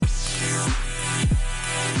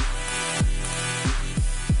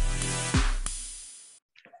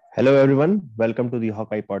Hello, everyone. Welcome to the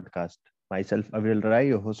Hawkeye podcast. Myself, Avril Rai,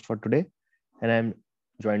 your host for today, and I'm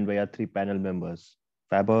joined by our three panel members,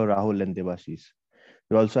 Faber, Rahul, and Devashis.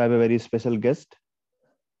 We also have a very special guest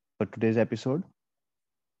for today's episode,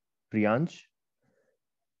 Priyansh.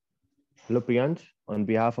 Hello, Priyansh. On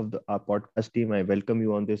behalf of our podcast team, I welcome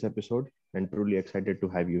you on this episode and truly excited to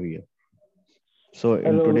have you here. So, in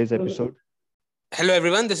Hello, today's episode, Hello,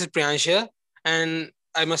 everyone. This is Priyansh here, and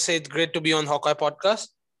I must say it's great to be on Hawkeye Podcast.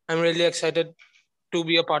 I'm really excited to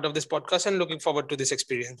be a part of this podcast and looking forward to this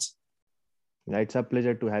experience. it's a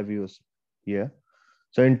pleasure to have you here.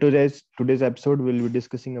 So, in today's episode, we'll be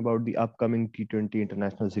discussing about the upcoming T20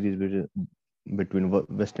 international series between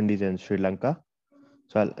West Indies and Sri Lanka.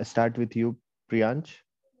 So I'll start with you, Priyansh.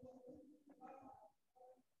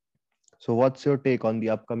 So what's your take on the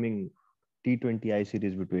upcoming T20I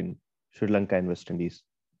series between Sri Lanka and West Indies?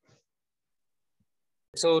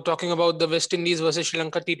 So, talking about the West Indies versus Sri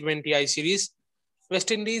Lanka T20I series,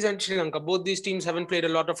 West Indies and Sri Lanka, both these teams haven't played a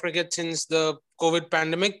lot of cricket since the COVID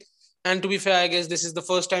pandemic. And to be fair, I guess this is the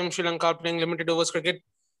first time Sri Lanka are playing limited overs cricket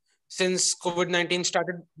since COVID-19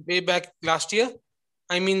 started way back last year.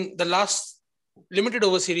 I mean, the last limited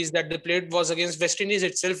over series that they played was against West Indies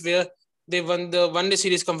itself, where they won the one day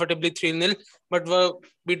series comfortably 3-0, but were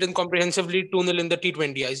beaten comprehensively 2-0 in the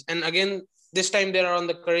T20Is. And again, this time they are on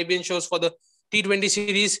the Caribbean shores for the T20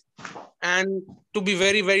 series. And to be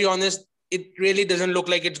very, very honest, it really doesn't look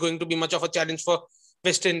like it's going to be much of a challenge for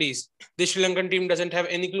West Indies. The Sri Lankan team doesn't have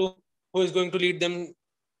any clue who is going to lead them.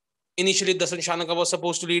 Initially, Dasan Shanaka was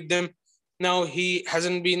supposed to lead them. Now he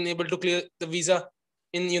hasn't been able to clear the visa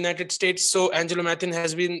in United States. So Angelo Mathin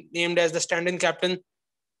has been named as the stand-in captain.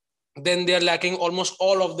 Then they are lacking almost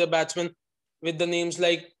all of their batsmen with the names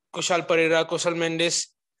like Kushal Pereira, Kushal Mendes,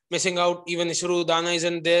 missing out. Even Isuru Dana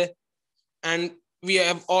isn't there. And we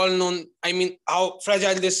have all known, I mean, how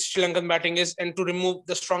fragile this Sri Lankan batting is. And to remove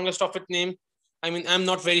the strongest of its name, I mean, I'm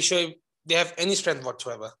not very sure if they have any strength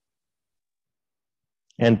whatsoever.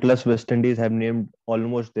 And plus, West Indies have named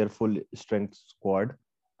almost their full strength squad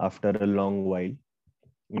after a long while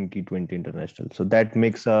in T20 international. So that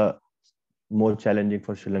makes a more challenging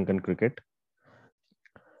for Sri Lankan cricket.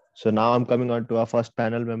 So now I'm coming on to our first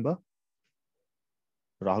panel member,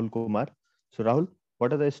 Rahul Kumar. So Rahul,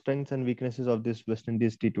 what are the strengths and weaknesses of this West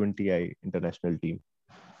Indies T20I international team?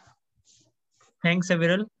 thanks,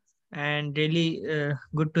 Aviral, and really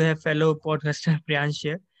good to have fellow podcaster Priyansh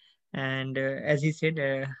here. And as he said,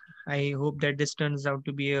 I hope that this turns out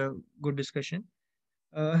to be a good discussion.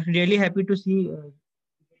 Really happy to see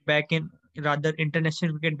back in rather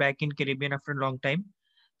international cricket back in Caribbean after a long time.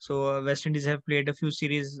 So West Indies have played a few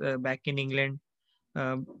series back in England,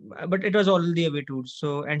 um, but it was all the away tours.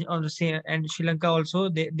 So and also and Sri Lanka also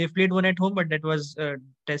they played one at home, but that was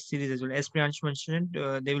test series as well. As Priyansh mentioned,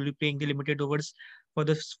 they will be playing the limited overs for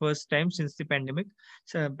the first time since the pandemic,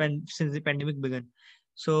 since the pandemic began.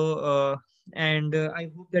 So and I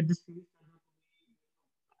hope that this series,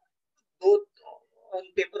 though on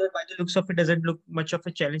paper or by the looks of it, doesn't look much of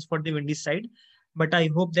a challenge for the Windies side. But I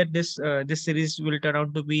hope that this series will turn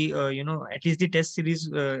out to be, at least the test series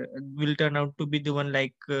will turn out to be the one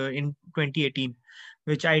like in 2018,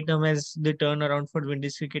 which I term as the turnaround for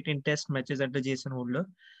Windies cricket in test matches under Jason Holder.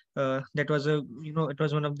 That was it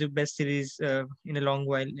was one of the best series in a long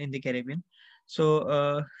while in the Caribbean.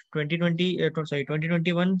 So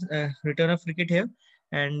 2021 return of cricket here,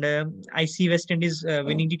 and I see West Indies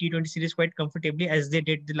winning the T20 series quite comfortably as they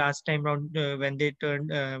did the last time round when they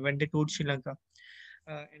toured Sri Lanka.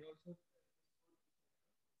 And also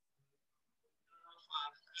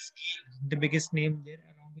the biggest name there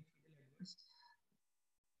along with Fidel Edwards.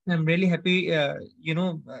 I'm really happy,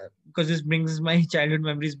 because this brings my childhood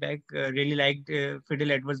memories back. Really liked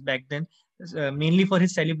Fidel Edwards back then, mainly for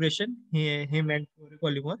his celebration, him and Corey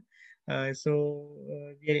Collymore.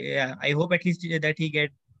 Yeah, I hope at least that he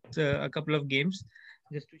gets a couple of games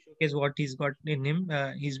just to showcase what he's got in him.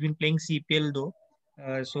 He's been playing CPL though,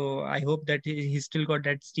 so I hope that he's still got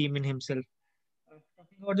that steam in himself.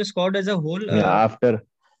 Talking about the squad as a whole, Yeah,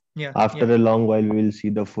 yeah, after yeah. a long while, we will see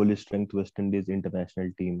the full strength West Indies international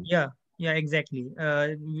team. Yeah, yeah, exactly.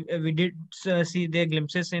 We did see their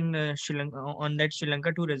glimpses in Sri Lanka on that Sri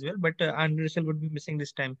Lanka tour as well, but Andre Russell would be missing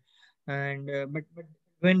this time, and but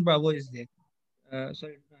Dwayne Bravo is there.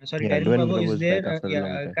 Sorry, Yeah, Darren Dwayne Bravo is Bravo is there. back after a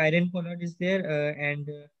long time. Kyren Pollard is there, and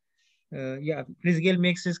yeah, Chris Gayle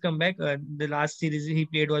makes his comeback. The last series he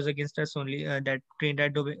played was against us only. That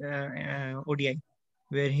Trinidad ODI,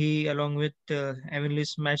 where he, along with Evan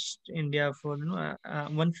Lewis, smashed India for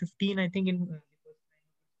 115, I think, in the first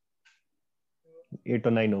 9 overs. 8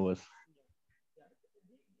 or 9 overs.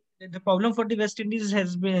 The problem for the West Indies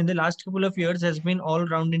has been in the last couple of years has been all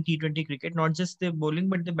round in T20 cricket, not just the bowling,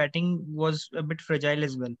 but the batting was a bit fragile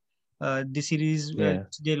as well. The series Yeah.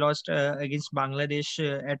 they lost against Bangladesh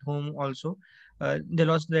at home also. They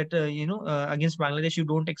lost that, against Bangladesh. You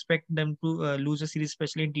don't expect them to lose a series,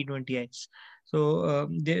 especially in T20s. So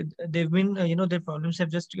they've been, their problems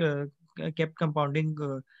have just kept compounding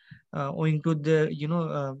owing to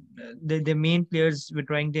the main players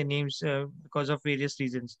withdrawing their names because of various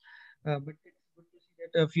reasons. But it's good to see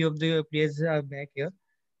that a few of the players are back here.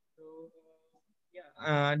 So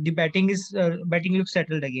yeah, the batting looks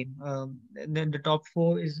settled again. The top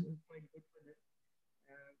four is quite good for them.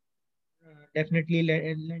 Definitely,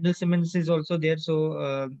 Lendl Simmons is also there,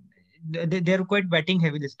 so they're quite batting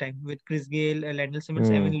heavy this time with Chris Gale, Lendl Simmons,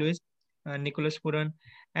 Evan Mm. Lewis, Nicholas Puran,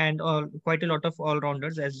 and quite a lot of all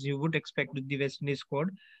rounders as you would expect with the West Indies squad.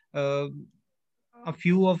 Uh, a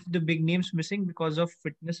few of the big names missing because of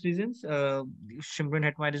fitness reasons. Shimron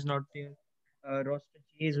Hetmyer is not there. Roston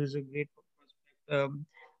Chase, who's a great prospect.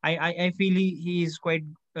 I feel he is quite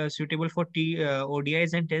suitable for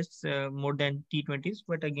ODIs and tests more than T20s,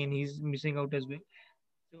 but again, he's missing out as well.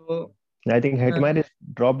 So, I think uh, Hetmyer is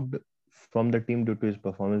dropped from the team due to his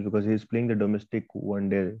performance because he's playing the domestic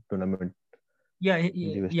one-day tournament yeah,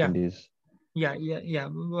 in the West yeah, Indies. yeah.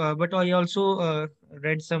 But I also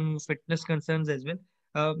read some fitness concerns as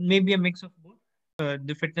well. Maybe a mix of both,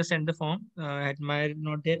 the fitness and the form. Admire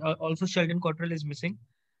not there. Also, Sheldon Cottrell is missing.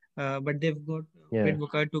 But they've got Yeah. Obed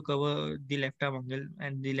Booker to cover the left arm angle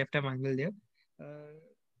and the left arm angle there. Uh,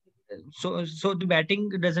 so the batting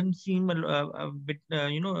doesn't seem a bit,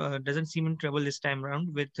 doesn't seem in trouble this time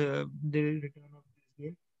around with the return of Chris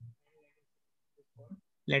Gayle.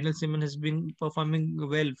 Lionel Simmons has been performing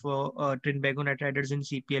well for Trinbago Knight Riders in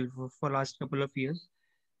CPL for last couple of years.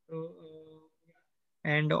 So,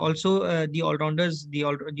 and also the all-rounders, the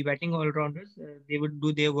batting all-rounders, they would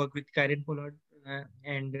do their work with Karen Pollard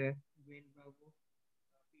and Dwayne Bravo.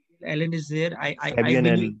 Allen is there. I Fabian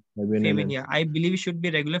believe Allen. Fabian Fabian, Allen. yeah, I believe he should be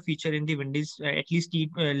a regular feature in the Windies, at least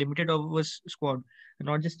limited overs squad,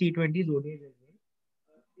 not just T20s, ODIs as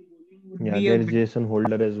well. The bowling would Yeah, be a there is bit, Jason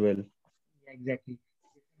Holder as well. yeah, exactly.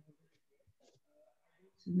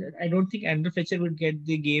 I don't think Andrew Fletcher would get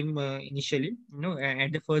the game initially.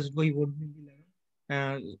 At the first go, he would be in the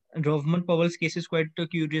 11. Rovman Powell's case is quite a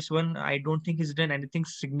curious one. I don't think he's done anything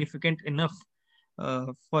significant enough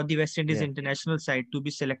for the West Indies Yeah. international side to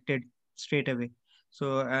be selected straight away. So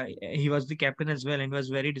he was the captain as well and was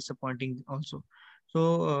very disappointing also.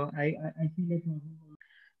 So I feel like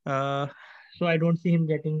uh, so I don't see him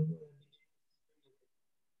getting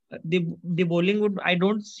the bowling would I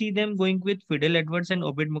don't see them going with Fidel Edwards and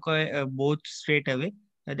Obed McCoy both straight away.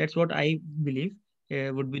 That's what I believe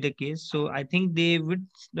would be the case. So I think they would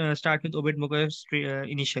start with Obed McCoy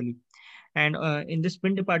initially. And in the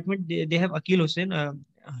spin department, they have Akil Hussain,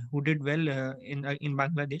 who did well in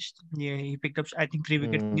Bangladesh. Yeah, he picked up I think 3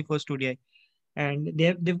 wickets in Mm. the first ODI, and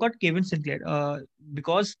they've got Kevin Sinclair.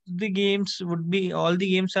 Because the games would be all the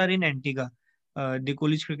games are in Antigua, the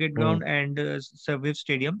College Cricket Ground Mm. and Survive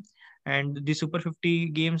Stadium, and the Super 50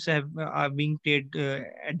 games are being played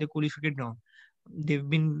at the College Cricket Ground. They've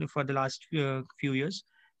been for the last few years.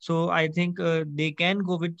 So I think they can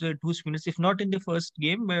go with two spinners, if not in the first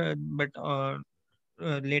game, but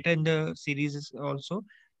later in the series also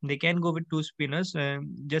they can go with two spinners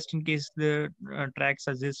just in case the track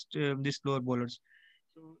suggests the slower bowlers.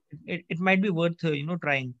 So it might be worth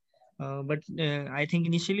trying, but I think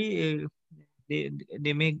initially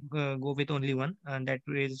they may go with only one, and that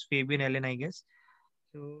is Fabian Allen, I guess.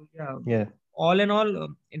 So yeah, Yeah. all in all,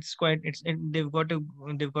 it's quite they've got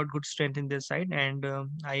good strength in their side, and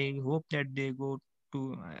I hope that they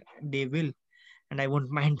will, and I won't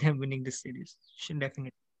mind them winning this series.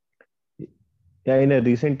 Definitely. Yeah. In a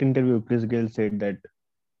recent interview, Chris Gale said that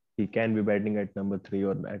he can be batting at number three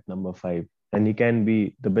or at number five, and he can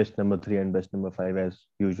be the best number three and best number five as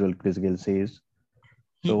usual. Chris Gale says.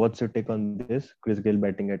 So, He what's your take on this? Chris Gale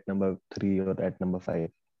batting at number three or at number five?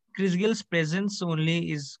 Chris Gill's presence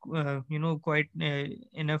only is quite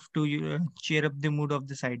enough to cheer up the mood of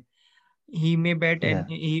the side. He may bat Yeah.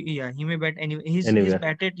 and he may bat anyway. He's Anywhere.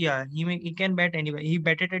 batted, yeah, he can bat anyway. He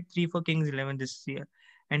batted at three for Kings 11 this year,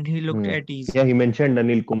 and he looked Mm. at ease. Yeah, he mentioned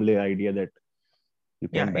Anil Kumble idea that you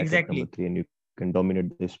Yeah, can bat at number exactly. three and you can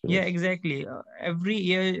dominate the spinners. Yeah, exactly. Every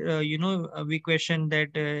year, we question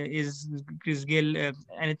that is Chris Gayle,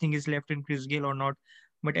 anything is left in Chris Gayle or not.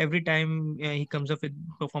 But every time he comes up with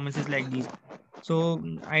performances like these, so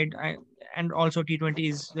and also T20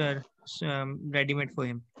 is ready made for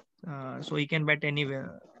him, so he can bat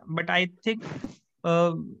anywhere. But I think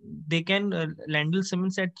uh, they can Landell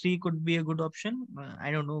Simmons at three could be a good option.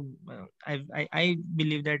 I don't know. I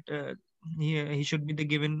believe that he should be the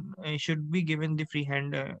given he should be given the free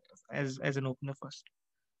hand as an opener first.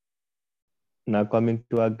 Now coming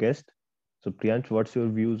to our guest. So Priyansh, what's your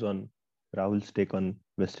views on Rahul's take on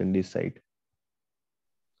West Indies side?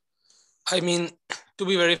 I mean, to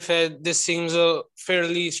be very fair, this seems a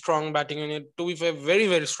fairly strong batting unit. To be fair, very,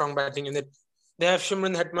 very strong batting unit. They have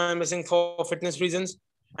Shimran Hetmai missing for fitness reasons,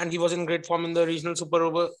 and he was in great form in the regional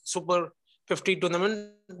Super 50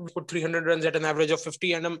 tournament. Put 300 runs at an average of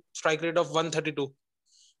 50 and a strike rate of 132,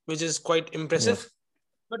 which is quite Yeah. impressive.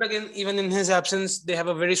 But again, even in his absence, they have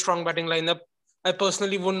a very strong batting lineup. I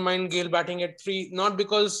personally wouldn't mind Gale batting at three, not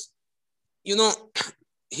because you know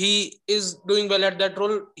he is doing well at that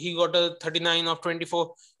role. He got a 39 of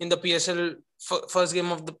 24 in the PSL first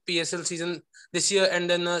game of the PSL season this year, and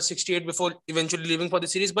then 68 before eventually leaving for the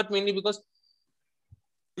series. But mainly because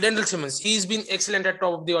Lendl Simmons, he's been excellent at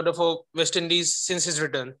top of the order for West Indies since his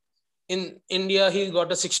return. In India, he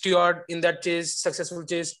got a 60 odd in that chase, successful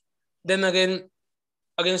chase. Then again,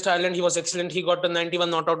 against Ireland, he was excellent. He got a 91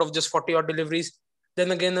 not out of just 40 odd deliveries.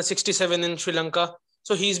 Then again, a 67 in Sri Lanka.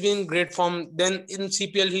 So he's been in great form. Then in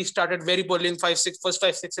CPL, he started very poorly in first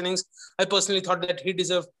 5 6 innings. I personally thought that he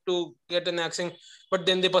deserved to get an axing, but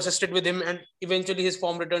then they persisted with him, and eventually his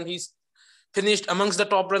form returned. He's finished amongst the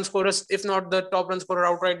top run scorers, if not the top run scorer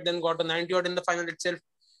outright. Then got a 90 odd in the final itself.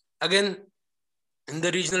 Again, in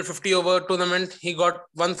the regional 50 over tournament, he got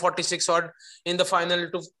 146 odd in the final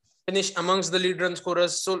to finish amongst the lead run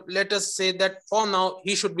scorers. So let us say that for now,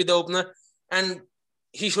 he should be the opener, and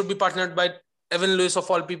he should be partnered by Evan Lewis of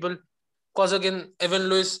all people. Because again, Evan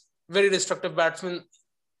Lewis, very destructive batsman.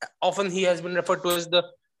 Often he has been referred to as the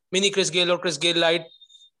mini Chris Gale or Chris Gale light.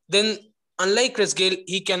 Then, unlike Chris Gale,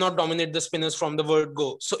 he cannot dominate the spinners from the word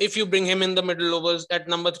go. So if you bring him in the middle overs at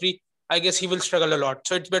number three, I guess he will struggle a lot.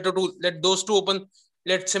 So it's better to let those two open,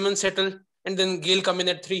 let Simmons settle, and then Gale come in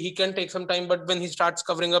at three. He can take some time, but when he starts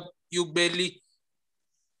covering up, you barely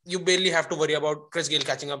have to worry about Chris Gale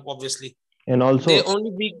catching up. Obviously, And they also,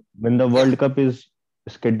 only be when the yeah. World Cup is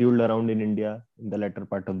scheduled around in India in the latter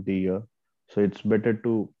part of the year, so it's better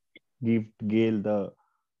to give Gale the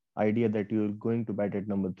idea that you're going to bat at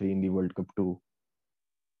number three in the World Cup too.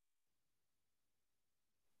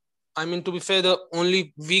 I mean, to be fair, the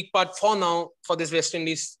only weak part for now for this West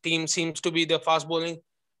Indies team seems to be the fast bowling.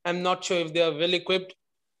 I'm not sure if they are well equipped.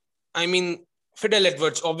 I mean, Fidel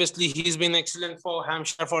Edwards, obviously, he's been excellent for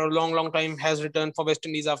Hampshire for a long, long time, has returned for West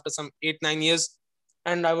Indies after some 8, 9 years.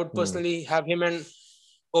 And I would Hmm. personally have him and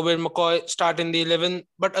Obed McCoy start in the 11.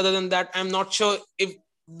 But other than that, I'm not sure if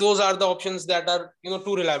those are the options that are,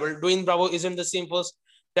 too reliable. Dwayne Bravo isn't the same person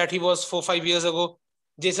that he was 4, 5 years ago.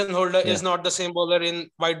 Jason Holder is Yeah. not the same bowler in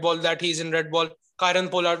white ball that he is in red ball. Kyron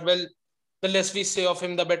Pollard, well, the less we say of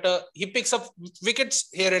him, the better. He picks up wickets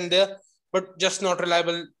here and there, but just not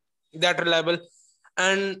reliable.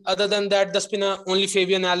 And other than that, the spinner, only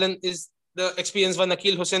Fabian Allen is the experienced one.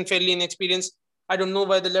 Akil Hussain, fairly inexperienced. I don't know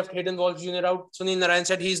why they left Hayden Walsh Jr. out. Sunil Narayan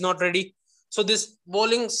said he's not ready. So this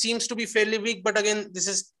bowling seems to be fairly weak, but again, this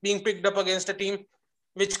is being picked up against a team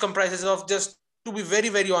which comprises of, just to be very,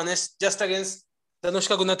 very honest, just against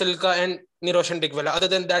Danushka Gunatilka and Niroshan Digwala. Other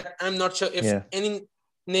than that, I'm not sure if Yeah. any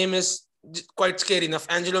name is quite scary enough.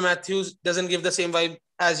 Angelo Matthews doesn't give the same vibe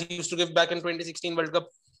as he used to give back in 2016 World Cup.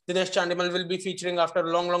 Dinesh Chandimal will be featuring after a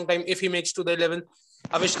long, long time if he makes to the 11.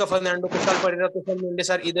 Avishka Fernando, Kushal Perera, Kushal Mendes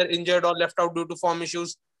are either injured or left out due to form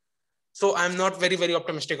issues. So I'm not very, very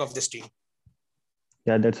optimistic of this team.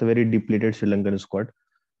 Yeah, that's a very depleted Sri Lankan squad.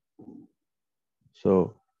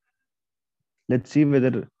 So let's see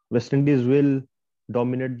whether West Indies will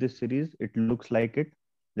dominate this series. It looks like it.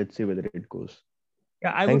 Let's see whether it goes.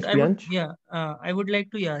 Yeah, Thanks, Priyansh. I would like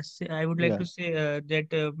to, I would like Yeah. to say that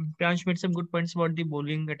Pransh made some good points about the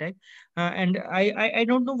bowling attack, and I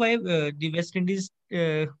don't know why the West Indies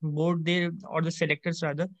board they or the selectors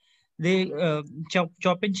rather they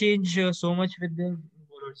chop and change so much with the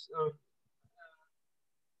bowlers.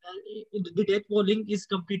 The death bowling is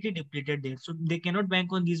completely depleted there, so they cannot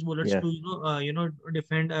bank on these bowlers Yeah. to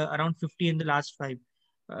defend around 50 in the last five.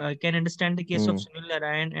 I can understand the case of Hmm. Sunil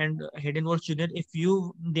Narayan and Hayden Walsh Jr. If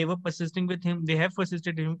they were persisting with him, they have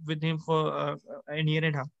persisted with him for a year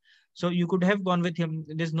and a half. So you could have gone with him.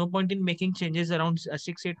 There's no point in making changes around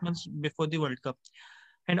 6, 8 months before the World Cup.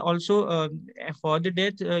 And also for the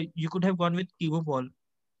death, you could have gone with Kivo Paul.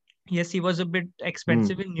 Yes, he was a bit Hmm.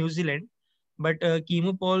 expensive in New Zealand, but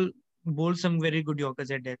Chemo Paul bowled some very good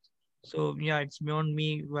Yorkers at that. So yeah, it's beyond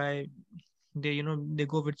me why they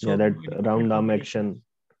go with Yeah, so that many round arm combinations. action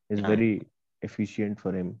is Yeah, very efficient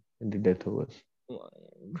for him in the death overs.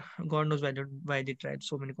 God knows why they tried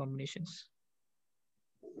so many combinations.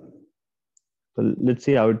 So let's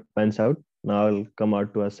see how it pans out. Now I'll come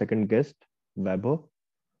out to our second guest, Vaibhav,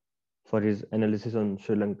 for his analysis on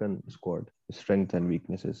Sri Lankan squad, strengths and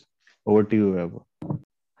weaknesses. Over to you, Vaibhav.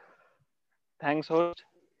 Thanks, host.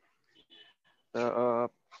 Uh,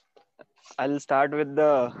 I'll start with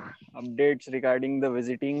the updates regarding the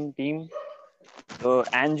visiting team. So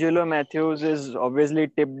Angelo Matthews is obviously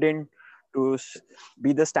tipped in to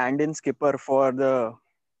be the stand-in skipper for the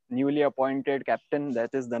newly appointed captain, that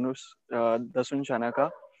is Dasun Shanaka,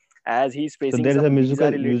 as he's So facing there is a some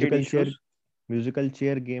visa-related issues. musical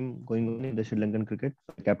chair game going on in the Sri Lankan cricket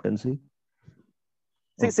for the captaincy.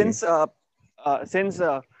 See, Okay. since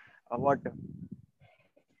what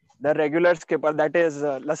the regular skipper, that is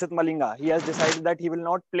Lasith Malinga, he has decided that he will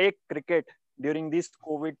not play cricket during these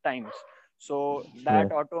COVID times. So Yeah.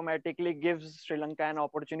 that automatically gives Sri Lanka an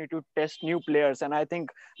opportunity to test new players. And I think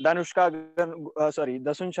Dasun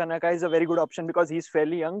Shanaka is a very good option because he's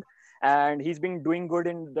fairly young and he's been doing good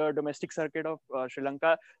in the domestic circuit of Sri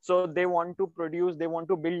Lanka. So they want to produce, they want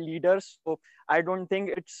to build leaders. So I don't think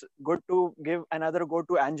it's good to give another go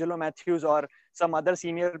to Angelo Matthews or some other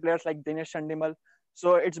senior players like Dinesh Chandimal.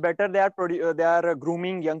 So it's better they are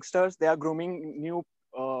grooming youngsters, they are grooming new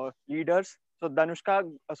leaders. So Dasun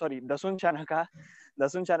Chanaka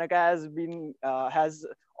has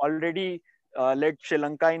already led Sri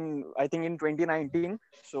Lanka in, I think, in 2019.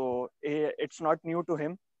 So it's not new to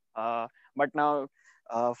him. But now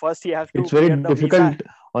first he has It's to very clear the visa. difficult.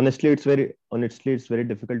 Honestly, it's very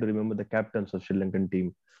difficult to remember the captains of Sri Lankan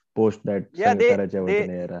team post that Yeah, Sangakkara Jayawardene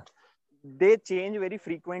era. they change very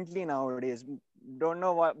frequently nowadays. Don't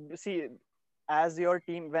know what. See, as your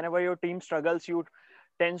team, whenever your team struggles, you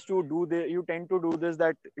tend to do this,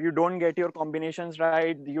 that you don't get your combinations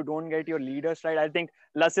right, you don't get your leaders right. I think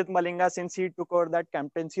Lasith Malinga, since he took over that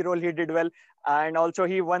captaincy role, he did well. And also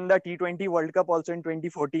he won the T20 World Cup also in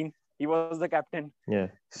 2014. He was the captain. Yeah.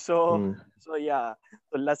 So Hmm. so yeah,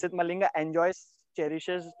 so Lasith Malinga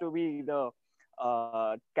cherishes to be the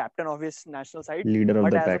captain of his national side. Leader of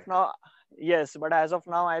But the as of pack. now, yes, but as of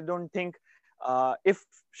now, I don't think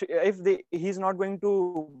he's not going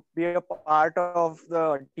to be a part of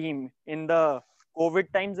the team in the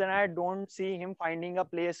COVID times, then I don't see him finding a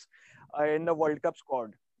place in the World Cup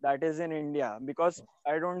squad that is in India, because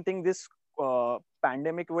I don't think this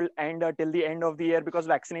pandemic will end till the end of the year, because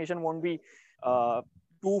vaccination won't be uh,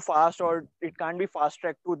 too fast, or it can't be fast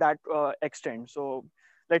tracked to that extent. So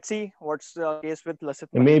let's see what's the case with Lasith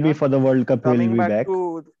Maybe Malinga. for the World Cup he'll Coming be back back.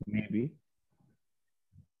 to, Maybe.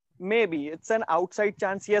 maybe it's an outside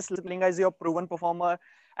chance. Yes, Malinga is your proven performer,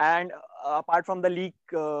 and apart from the league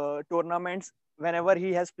tournaments, whenever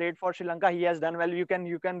he has played for Sri Lanka, he has done well. You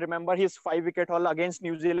can remember his 5 wicket haul against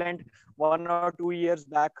New Zealand 1 or 2 years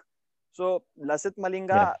back. So Lasith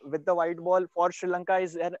Malinga Yeah. with the white ball for Sri Lanka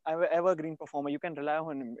is an evergreen performer. You can rely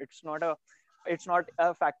on him. It's not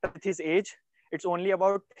a factor with his age. It's only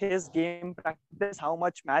about his game practice, how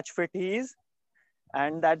much match fit he is,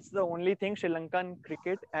 and that's the only thing Sri Lankan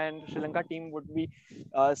cricket and Sri Lanka team would be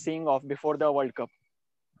seeing off before the World Cup.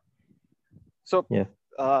 So Yeah.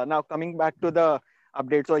 now coming back to the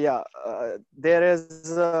update. So yeah, there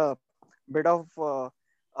is a bit of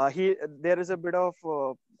there is a bit of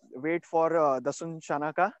wait for Dasun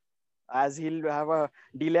Shanaka, as he'll have a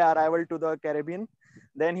delay arrival to the Caribbean.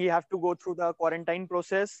 Then he have to go through the quarantine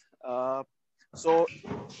process. So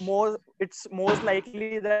it's most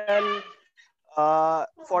likely that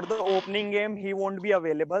for the opening game he won't be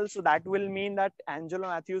available. So that will mean that Angelo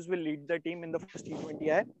Matthews will lead the team in the first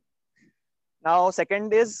T20I. Now,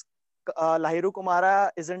 second is Lahiru Kumara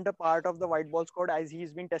isn't a part of the white ball squad as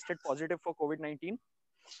he's been tested positive for COVID-19.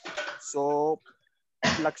 So,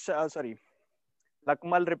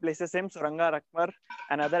 Lakmal replaces him. Suranga Rakmar,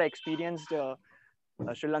 another experienced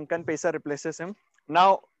Sri Lankan pacer, replaces him.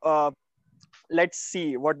 Now, let's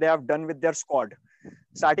see what they have done with their squad.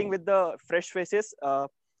 Starting with the fresh faces,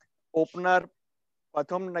 opener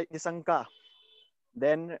Pathum Nisanka,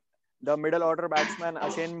 then the middle order batsman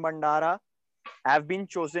Ashen Bandara have been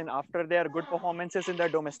chosen after their good performances in the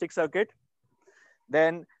domestic circuit.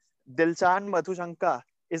 Then Dilshan Madhushanka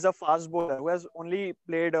is a fast bowler who has only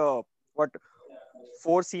played what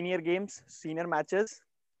 4 senior matches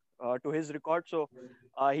to his record. So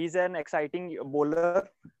he's an exciting bowler,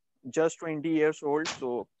 just 20 years old.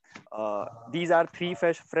 So these are three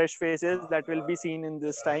fresh faces that will be seen in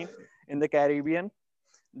this time in the Caribbean.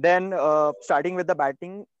 Then starting with the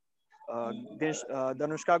batting,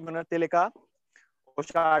 Danushka Gunatilaka,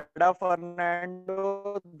 Oshada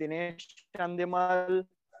Fernando, Dinesh Chandimal,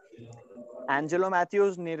 Angelo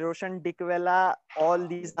Matthews, Niroshan Dickwella, all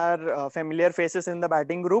these are familiar faces in the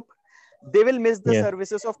batting group. They will miss the Yeah.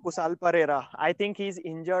 services of Kusal Pereira. I think he's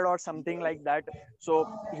injured or something like that. So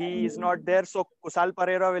he is not there. So Kusal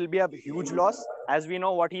Pereira will be a huge loss, as we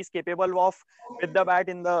know what he's capable of with the bat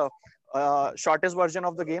in the shortest version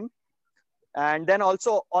of the game. And then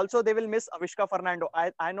also they will miss Avishka Fernando.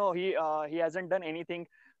 I know he hasn't done anything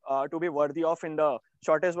to be worthy of in the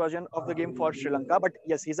shortest version of the game for Sri Lanka, but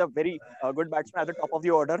yes, he's a very good batsman at the top of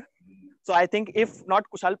the order. So I think if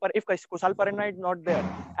Kusal Parina is not there,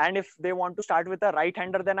 and if they want to start with a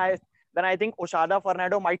right-hander, then I think Oshada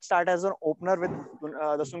Fernando might start as an opener with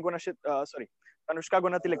Tanushka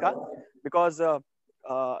Gunatilaka, because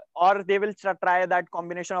or they will try that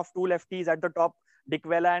combination of two lefties at the top,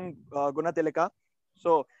 Dickwella and Gunatilaka.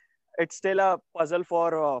 So it's still a puzzle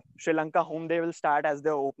for Sri Lanka whom they will start as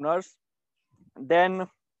their openers. Then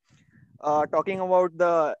talking about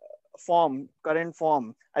the current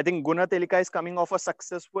form, I think Gunatilaka is coming off a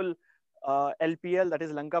successful LPL, that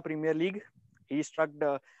is Lanka Premier League. He struck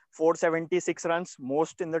 476 runs,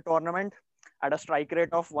 most in the tournament, at a strike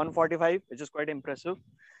rate of 145, which is quite impressive.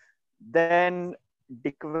 Then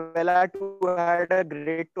Dickwella too had a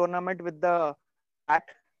great tournament with the bat,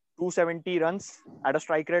 270 runs at a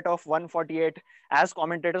strike rate of 148. As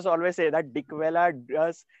commentators always say that Dickwella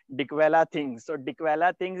does Dickwella things. So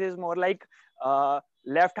Dickwella things is more like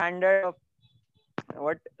left-handed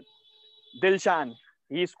what Dilshan.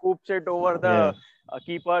 He scoops it over the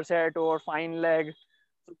keeper's head or fine leg.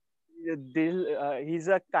 He's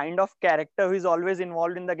a kind of character who is always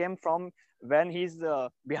involved in the game from when he's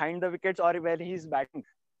behind the wickets or when he's batting.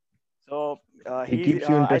 So He keeps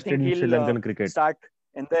you I interested think in Sri he'll Lankan cricket. start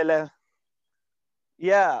in the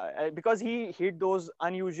because he hit those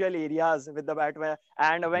unusual areas with the bat,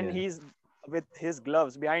 and when he's with his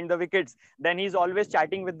gloves behind the wickets, then he's always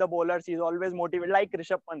chatting with the bowlers. He's always motivated, like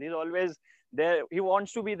Rishabh Pant. He's always there. He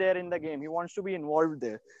wants to be there in the game. He wants to be involved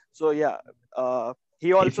there. So he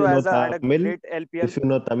If also you know had a Tamil, great LPL. if you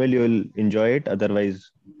know Tamil, you will enjoy it.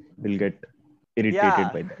 Otherwise, you'll get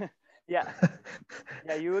irritated by that. Yeah.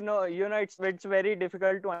 It's very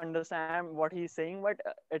difficult to understand what he's saying, but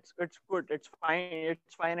it's good. It's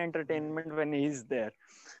fine entertainment when he's there.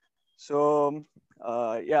 So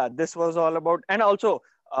this was all about. And also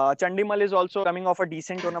Chandimal is also coming off a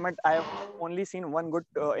decent tournament. I have only seen one good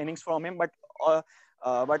innings from him, but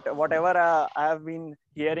whatever I have been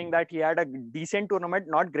hearing, that he had a decent tournament,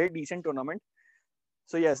 not great, decent tournament.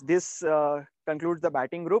 So yes, this concludes the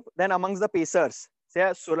batting group. Then amongst the pacers,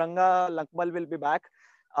 Suranga Lakmal will be back.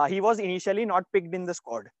 He was initially not picked in the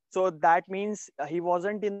squad. So that means he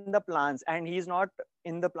wasn't in the plans, and he's not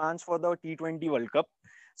in the plans for the T20 World Cup.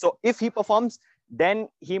 So if he performs, then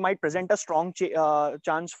he might present a strong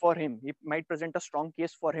chance for him. He might present a strong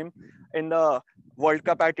case for him in the World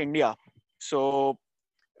Cup at India. So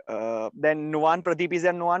then Nuwan Pradeep is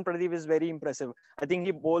there. Nuwan Pradeep is very impressive. I think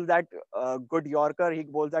he bowls that good Yorker. He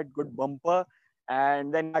bowls that good bumper,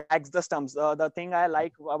 and then he attacks the stumps. The thing I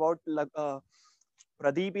like about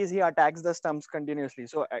Pradeep is he attacks the stumps continuously.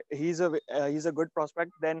 So he's a good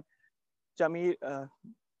prospect. Then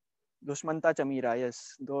Dushmanta Chamira,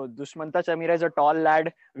 yes. Though Dushmanta Chamira is a tall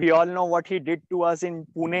lad. We all know what he did to us in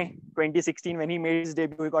Pune 2016 when he made his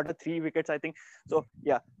debut. He got 3 wickets, I think. So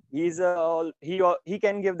yeah, he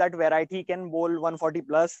can give that variety. He can bowl 140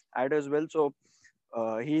 plus as well. So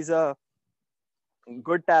he's a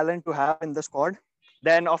good talent to have in the squad.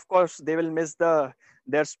 Then of course they will miss their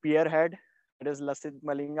spearhead. That is Lasith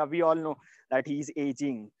Malinga. We all know that he's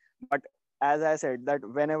aging, but as I said, that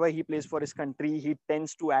whenever he plays for his country, he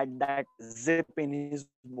tends to add that zip in his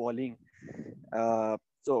bowling.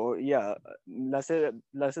 So yeah, Lasith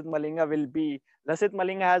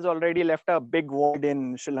Malinga has already left a big void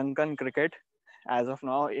in Sri Lankan cricket. As of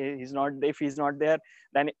now, if he's not there,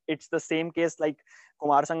 then it's the same case like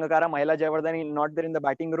Kumar Sangakkara, Mahela Jayawardene not there in the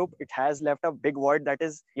batting group. It has left a big void that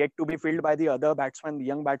is yet to be filled by the other batsmen, the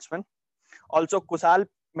young batsmen. Also, Kusal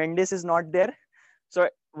Mendes is not there. So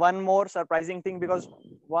one more surprising thing, because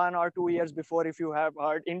 1 or 2 years before, if you have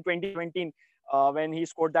heard, in 2017, when he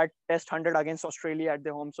scored that test 100 against Australia at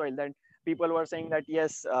the home soil, then people were saying that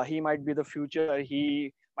yes, he might be the future.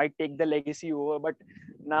 He might take the legacy over, but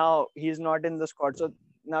now he's not in the squad. So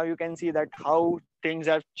now you can see that how things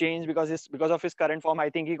have changed because of his current form. I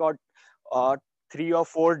think he got 3 or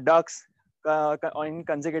 4 ducks in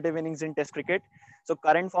consecutive innings in Test cricket. So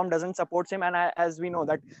current form doesn't support him, and as we know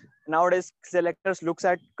that nowadays selectors looks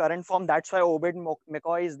at current form. That's why Obed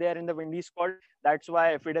McCoy is there in the Windies squad. That's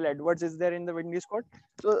why Fidel Edwards is there in the Windies squad.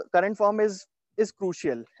 So current form is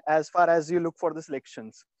crucial as far as you look for the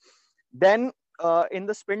selections. Then in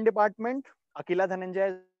the spin department, Akila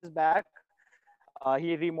Dhananjay is back.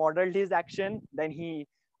 He remodeled his action. Then he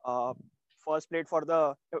uh, first played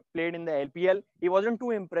in the LPL. He wasn't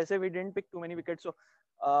too impressive. He didn't pick too many wickets. So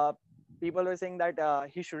uh, people were saying that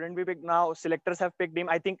he shouldn't be picked. Now selectors have picked him.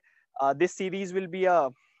 I think this series will be a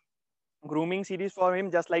grooming series for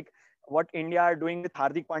him, just like what India are doing with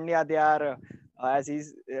Hardik Pandya. They are as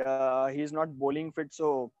he's not bowling fit,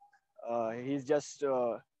 so he's just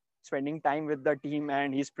spending time with the team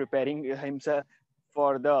and he's preparing himself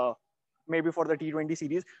for the maybe for the T20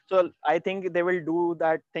 series. So I think they will do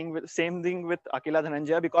that thing with same thing with Akila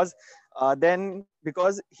Dhananjaya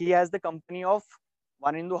because he has the company of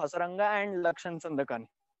Vanindu Hasaranga and Lakshan Sandakan,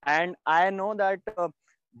 and I know that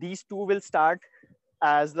these two will start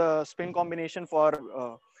as the spin combination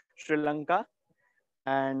for Sri Lanka.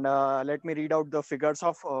 And let me read out the figures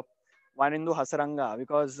of Vanindu Hasaranga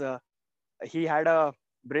because he had a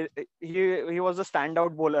he was a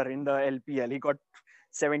standout bowler in the LPL. He got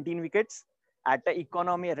 17 wickets at a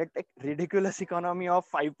ridiculous economy of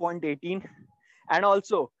 5.18, and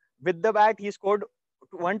also with the bat he scored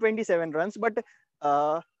 127 runs. But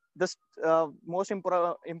uh, the most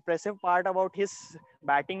impressive part about his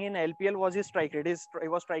batting in LPL was his strike rate. He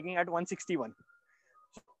was striking at 161.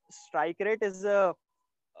 Strike rate is a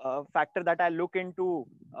factor that I look into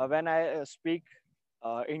when I speak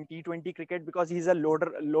in T20 cricket because he's a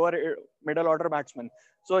lower middle order batsman.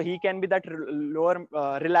 So he can be that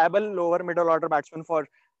reliable lower middle order batsman for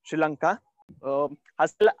Sri Lanka.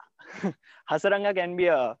 Hasaranga can be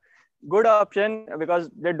a good option because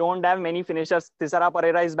they don't have many finishers. Thisara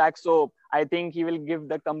Pereira is back, so I think he will give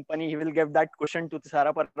the company, he will give that cushion to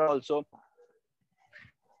Thisara Pereira also.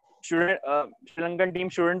 Sri Lankan team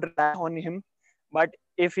shouldn't rely on him, but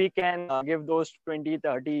if he can give those 20,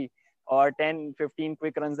 30 or 10, 15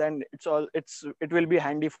 quick runs, then it will be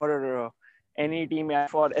handy for any team,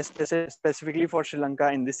 for specifically for Sri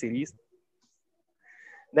Lanka in this series.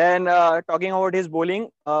 Then talking about his bowling,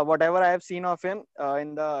 whatever I have seen of him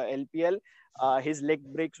in the LPL, his leg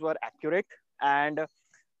breaks were accurate, and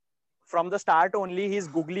from the start only his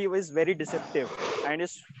googly was very deceptive and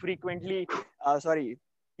is frequently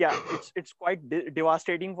it's quite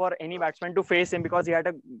devastating for any batsman to face him because he had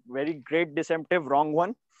a very great deceptive wrong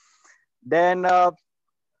one. Then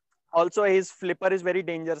also his flipper is very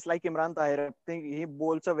dangerous, like Imran Tahir. I think he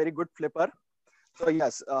bowls a very good flipper. So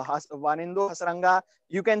yes, Vanindu Hasaranga,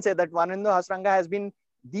 you can say that Vanindu Hasaranga has been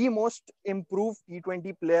the most improved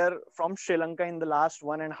T20 player from Sri Lanka in the last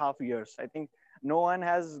 1.5 years. I think no one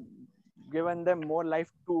has given them more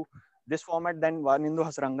life to this format than Vanindu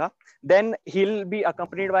Hasaranga. Then he'll be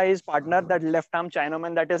accompanied by his partner, that left arm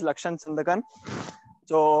Chinaman, that is Lakshan Sandakan.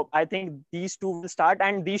 So I think these two will start,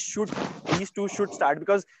 and these two should start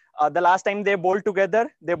because the last time they bowled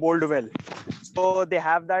together, they bowled well. So they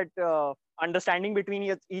have that understanding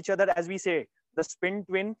between each other, as we say, the spin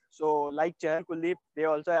twin. So like Chahal Kuldeep, they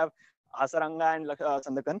also have Hasaranga and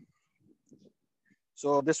Sandakan.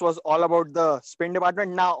 So this was all about the spin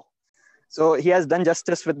department. Now, so he has done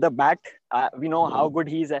justice with the bat. We know how good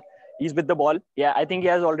he's with the ball. Yeah, I think he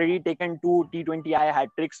has already taken 2 T20I hat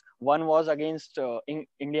tricks. One was against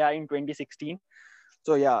India in 2016.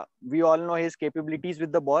 So yeah, we all know his capabilities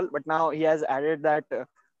with the ball, but now he has added that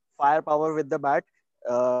firepower with the bat.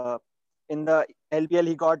 In the LPL,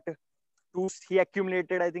 he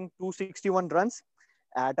accumulated, I think, 261 runs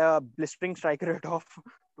at a blistering strike rate of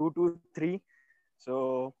 223.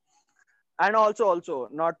 So, and also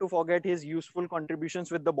not to forget his useful contributions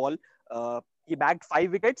with the ball. He bagged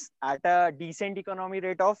 5 wickets at a decent economy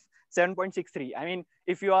rate of 7.63. I mean,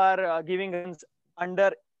 if you are giving runs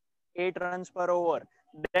under 8 runs per over,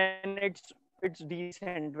 then it's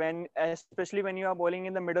decent, when especially when you are bowling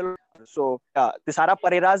in the middle. So Thisara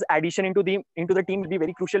Pereira's addition into the team will be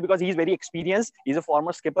very crucial because he's very experienced. He's a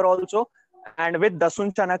former skipper also, and with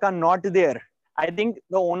Dasun Chanaka not there, I think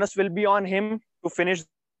the onus will be on him to finish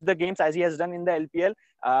the games as he has done in the LPL.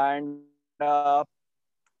 And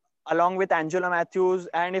along with Angelo Matthews,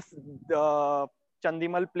 and if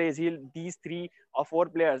Chandimal plays, these 3 or 4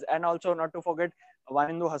 players, and also not to forget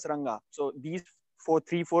Vanindu Hasaranga. So these 4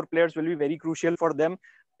 players will be very crucial for them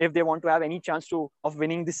if they want to have any chance of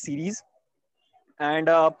winning this series. And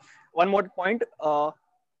one more point,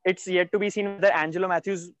 it's yet to be seen whether Angelo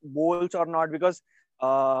Matthews bowls or not, because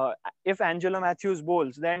if Angelo Matthews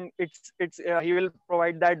bowls, then he will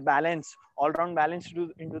provide that balance, all-round balance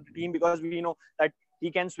into the team, because we know that he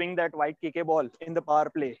can swing that white KK ball in the power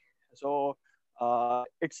play. So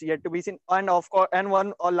it's yet to be seen. And of course, and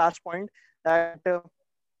one last point, that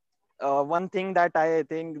one thing that I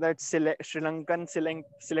think that Sri Lankan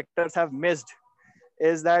selectors have missed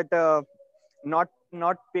is that not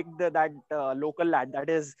picked that local lad, that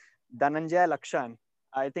is Dhananjay Lakshan.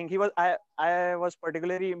 I think I was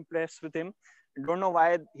particularly impressed with him. Don't know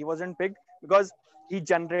why he wasn't picked, because he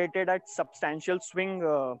generated a substantial swing.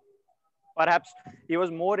 Perhaps he was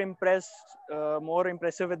more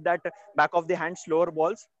impressive with that back of the hand slower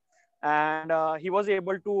balls, and he was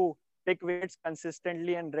able to pick wickets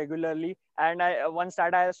consistently and regularly. And one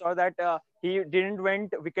stat I saw that he didn't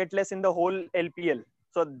went wicketless in the whole LPL.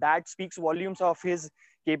 So that speaks volumes of his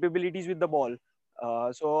capabilities with the ball.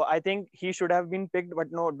 So I think he should have been picked,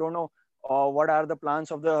 but no, don't know what are the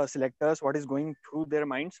plans of the selectors, what is going through their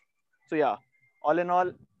minds. So yeah, all in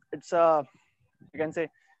all, it's a, you can say,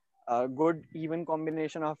 a good even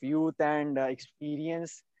combination of youth and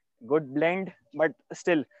experience, good blend, but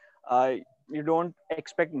still uh, you don't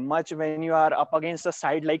expect much when you are up against a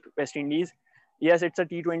side like West Indies. Yes, it's a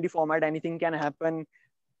T20 format, anything can happen,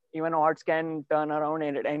 even odds can turn around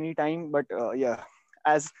at any time. But yeah,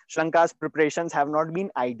 as Sri Lanka's preparations have not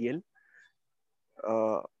been ideal,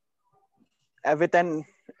 uh, with an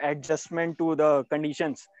adjustment to the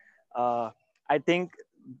conditions, uh, I think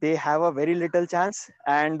they have a very little chance,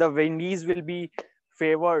 and the Windies will be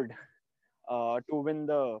favored to win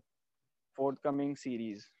the forthcoming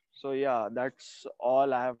series. So yeah, that's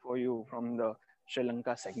all I have for you from the Sri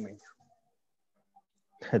Lanka segment.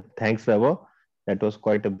 Thanks, Trevor. That was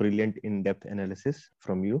quite a brilliant in-depth analysis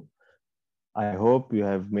from you. I hope you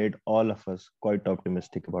have made all of us quite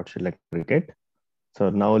optimistic about Sri Lanka cricket. So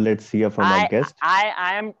now let's hear from our I guest.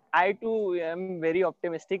 I too am very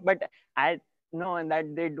optimistic, but I know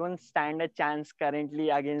that they don't stand a chance currently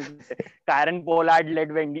against that Karen Pollard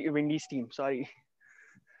led Windies team. Sorry.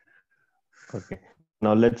 Okay. So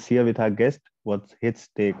now let's hear with our guest what's his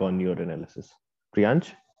take on your analysis.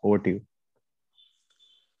 Priyansh, over to you.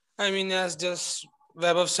 I mean, as just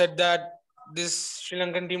Vaibhav said that this Sri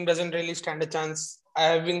Lankan team doesn't really stand a chance. I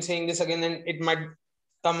have been saying this again, and it might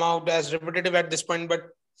come out as repetitive at this point, but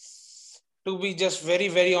to be just very,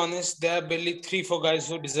 very honest, there are barely 3, 4 guys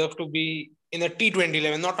who deserve to be in a T20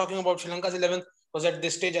 11. Not talking about Sri Lanka's 11, because at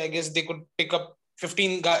this stage, I guess they could pick up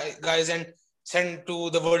 15 guys and send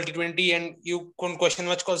to the World T20, and you couldn't question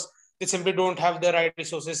much because they simply don't have the right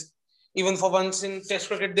resources. Even for once in Test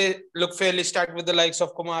cricket, they look fairly stacked with the likes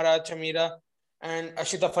of Kumara, Chamira, and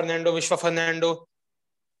Ashita Fernando, Vishwa Fernando,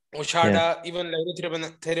 Yeah. Oshada, even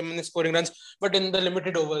Lahiri Thirimanne scoring runs, but in the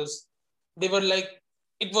limited overs. They were like,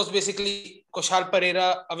 it was basically Koshal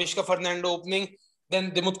Pereira, Avishka Fernando opening,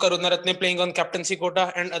 then Dimut Karunaratne playing on captaincy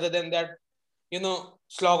quota, and other than that,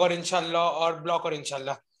 slog or inshallah or block or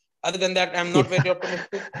inshallah. Other than that, I'm not very Yeah.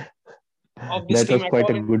 optimistic of this That team was at quite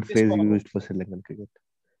all a in good this phrase format. used for Sri Lankan cricket.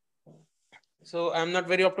 So I'm not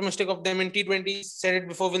very optimistic of them in T20. Said it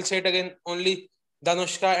before, we'll say it again. Only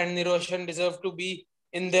Danushka and Niroshan deserve to be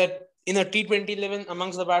in a T20 11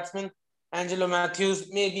 amongst the batsmen. Angelo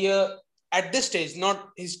Matthews may be at this stage, not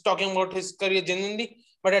he's talking about his career genuinely,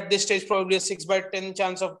 but at this stage probably a 6/10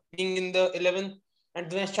 chance of being in the 11.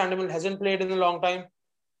 And Dinesh Chandimal hasn't played in a long time.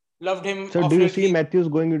 Loved him So do off you late. see Matthews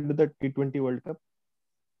going into the T20 World Cup?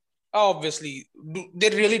 Obviously, they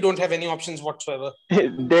really don't have any options whatsoever.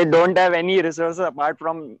 They don't have any resources apart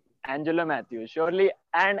from Angelo Matthews, surely.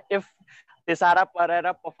 And if Tisara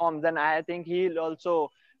Pereira performs, then I think he'll also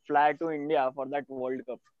fly to India for that World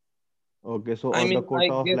Cup. Okay, so I on the mean, I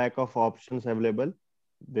quota of guess lack of options available,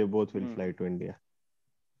 they both will Hmm. fly to India.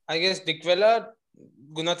 Dickwella,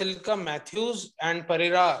 Gunatilka, Matthews, and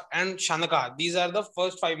Pereira and Shanaka. These are the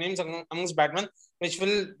first 5 names amongst Batman, which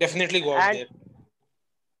will definitely go out And there.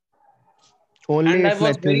 Only And I if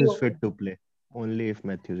was Matthews very is fit to play. Only if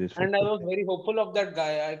Matthews is fit and I to was play. very hopeful of that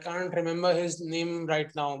guy. I can't remember his name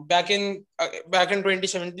right now. Back in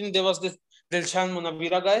 2017, there was this Dilshan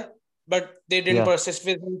Munavira guy, but they didn't Yeah, persist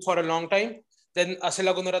with him for a long time. Then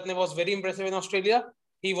Asila Gunaratne was very impressive in Australia.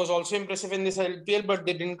 He was also impressive in this LPL, but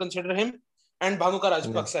they didn't consider him. And Bhanuka yeah.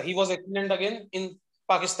 Rajapaksa, he was excellent again in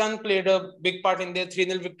Pakistan, played a big part in their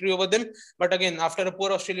 3-0 victory over them. But again, after a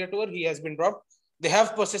poor Australia tour, he has been dropped. They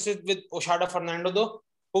have persisted with Oshada Fernando, though,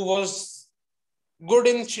 who was good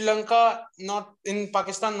in Sri Lanka, not in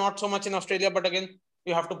Pakistan, not so much in Australia. But again,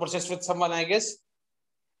 you have to persist with someone, I guess.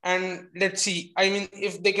 And let's see. I mean,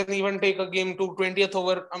 if they can even take a game to 20th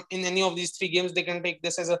over in any of these 3 games, they can take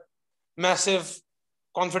this as a massive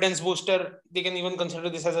confidence booster. They can even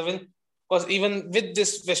consider this as a win. Because even with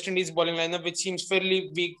this West Indies bowling lineup, which seems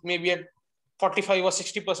fairly weak, maybe at 45 or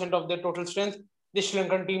 60% of their total strength, this Sri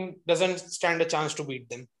Lankan team doesn't stand a chance to beat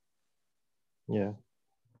them. Yeah.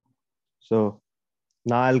 So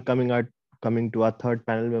now I'll coming to our third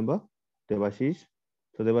panel member, Devashish.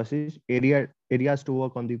 So Devashish, areas to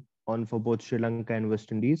work on for both Sri Lanka and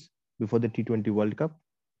West Indies. before the T20 World Cup?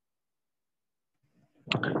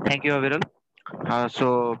 Thank you, Aviral.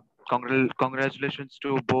 Congratulations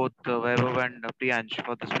to both Vaibhav and Priyansh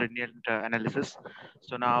for this brilliant analysis.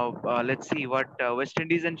 So now let's see what West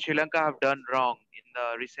Indies and Sri Lanka have done wrong in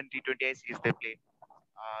the recent T20I series they played.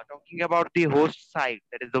 Talking about the host side,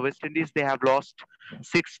 that is the West Indies, they have lost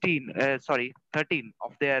 13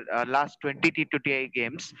 of their last 20 T20I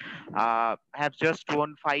games, have just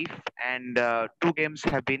won 5, and 2 games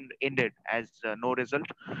have been ended as no result.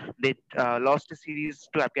 They lost a series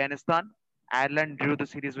to Afghanistan. Ireland drew the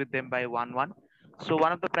series with them by 1-1. So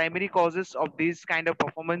one of the primary causes of these kind of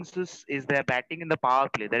performances is their batting in the power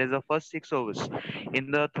play. That is the first 6 overs.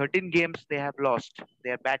 In the 13 games they have lost,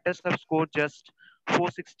 their batters have scored just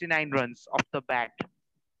 469 runs off the bat.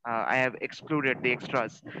 I have excluded the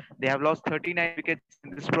extras. They have lost 39 wickets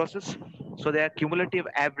in this process. So their cumulative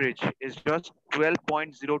average is just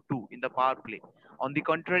 12.02 in the power play. On the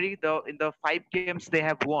contrary, in the 5 games they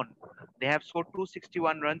have won, they have scored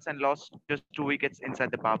 261 runs and lost just 2 wickets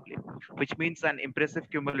inside the power play, which means an impressive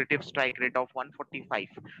cumulative strike rate of 145.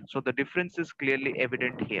 So the difference is clearly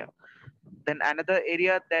evident here. Then another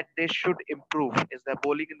area that they should improve is their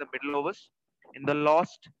bowling in the middle overs. In the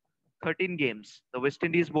last 13 games, the West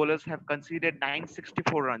Indies bowlers have conceded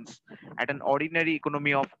 964 runs at an ordinary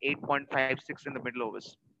economy of 8.56 in the middle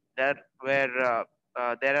overs. There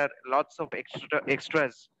are lots of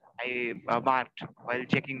extras I marked while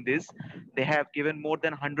checking this. They have given more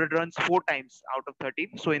than 100 runs 4 times out of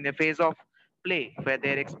 13. So in a phase of play where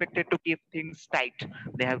they're expected to keep things tight,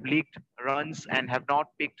 they have leaked runs and have not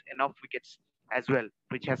picked enough wickets as well,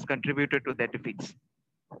 which has contributed to their defeats.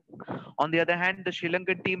 On the other hand, the Sri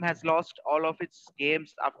Lankan team has lost all of its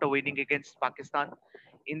games after winning against Pakistan.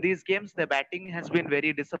 In these games, the batting has been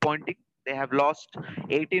very disappointing. They have lost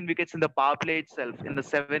 18 wickets in the power play itself. In the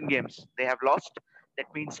 7 games they have lost, that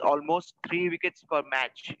means almost 3 wickets per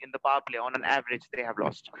match in the power play on an average they have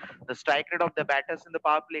lost. The strike rate of the batters in the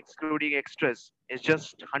power play, excluding extras, is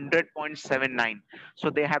just 100.79. So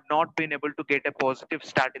they have not been able to get a positive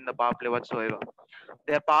start in the power play whatsoever.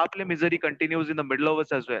 Their power play misery continues in the middle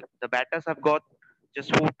overs as well. The batters have got just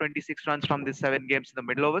 426 runs from these 7 games in the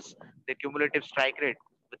middle overs. Their cumulative strike rate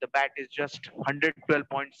with the bat is just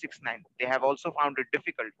 112.69. They have also found it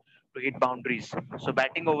difficult to hit boundaries. So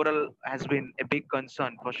batting overall has been a big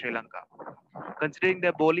concern for Sri Lanka. Considering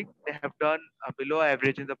their bowling, they have done below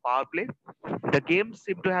average in the power play. The game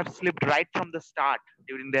seemed to have slipped right from the start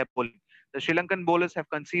during their bowling. The Sri Lankan bowlers have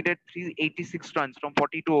conceded 386 runs from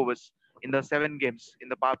 42 overs in the 7 games in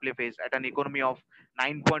the power play phase at an economy of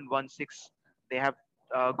 9.16. They have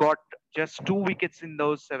got just 2 wickets in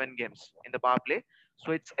those 7 games in the power play.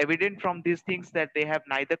 So it's evident from these things that they have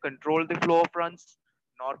neither controlled the flow of runs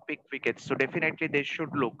nor picked wickets. So definitely they should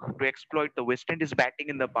look to exploit the West Indies batting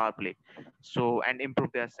in the power play, so and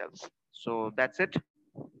improve themselves. So that's it.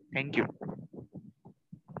 Thank you.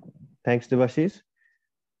 Thanks, Devashish.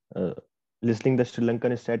 Uh, Listening the Sri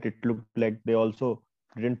Lankan stat, it looked like they also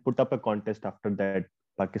didn't put up a contest after that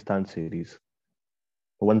Pakistan series.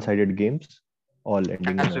 One-sided games, all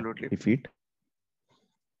ending in a Absolutely. defeat.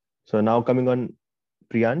 So now coming on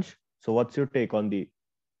Priyansh. So what's your take on the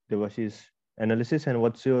Devashish analysis, and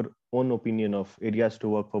what's your own opinion of areas to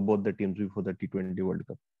work for both the teams before the T20 World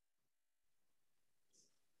Cup?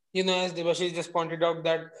 As Debashish just pointed out,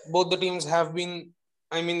 that both the teams have been,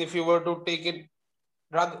 if you were to take it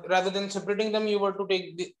rather than separating them, you were to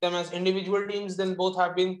take them as individual teams, then both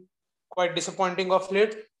have been quite disappointing of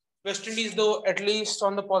late. West Indies, though, at least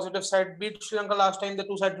on the positive side, beat Sri Lanka last time the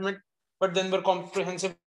two sides met, but then were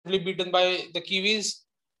comprehensively beaten by the Kiwis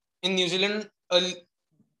in New Zealand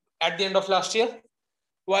at the end of last year.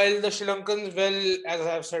 While the Sri Lankans, well, as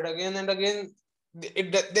I have said again and again,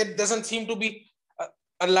 there doesn't seem to be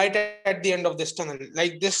a light at the end of this tunnel.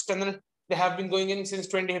 Like this tunnel, they have been going in since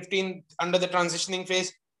 2015 under the transitioning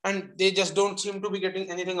phase, and they just don't seem to be getting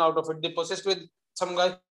anything out of it. They possessed with some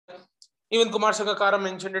guy. Even Kumar Sangakkara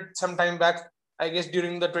mentioned it some time back, I guess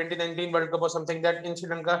during the 2019 World Cup or something, that in Sri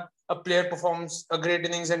Lanka, a player performs a great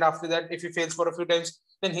innings and after that, if he fails for a few times,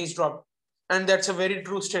 then he's dropped. And that's a very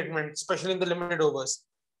true statement, especially in the limited overs.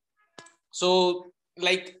 So,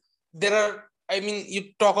 like, there are,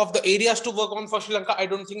 you talk of the areas to work on for Sri Lanka. I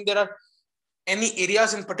don't think there are any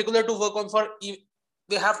areas in particular to work on for.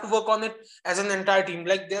 They have to work on it as an entire team.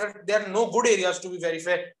 Like, there are no good areas, to be very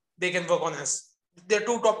fair, they can work on as. They're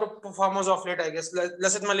two top performers of late, I guess.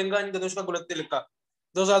 Lasith Malinga and Danushka Gulatilikka.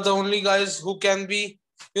 Those are the only guys who can be,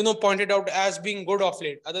 pointed out as being good of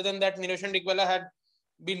late. Other than that, Niroshan Dikwala had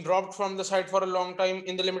been dropped from the side for a long time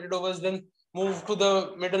in the limited overs, then moved to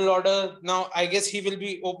the middle order. Now, I guess he will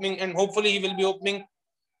be opening, and hopefully he will be opening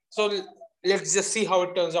So let's just see how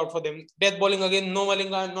it turns out for them. Death bowling again, no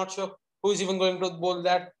Malinga. I'm not sure who is even going to bowl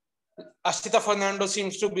that. Ashita Fernando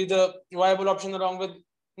seems to be the viable option along with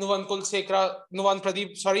Nuvan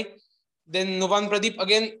Pradeep, sorry. Then Nuvan Pradeep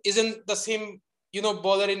again isn't the same,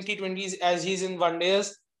 bowler in T20s as he's in one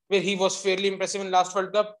days, where he was fairly impressive in last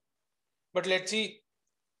World Cup. But let's see,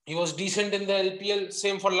 he was decent in the LPL.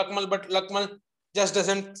 Same for Lakmal, but Lakmal just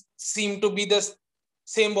doesn't seem to be the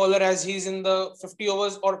same bowler as he's in the 50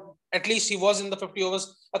 overs, or at least he was in the 50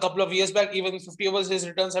 overs a couple of years back. Even 50 overs, his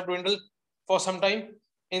returns have dwindled for some time.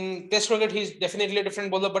 In Test cricket, he's definitely a different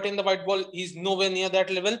bowler, but in the white ball, he's nowhere near that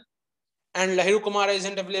level. And Lahiru Kumara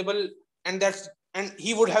isn't available, and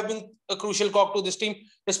he would have been a crucial cog to this team,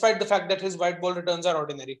 despite the fact that his white ball returns are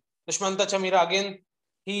ordinary. Dushmanta Chamira again,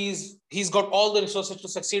 he's got all the resources to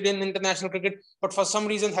succeed in international cricket, but for some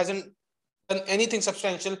reason hasn't done anything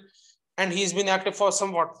substantial. And he's been active for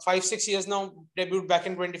somewhat 5-6 years now. Debuted back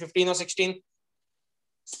in 2015 or 16.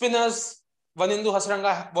 Spinners, Vanindu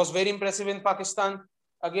Hasranga was very impressive in Pakistan.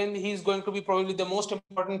 Again, he's going to be probably the most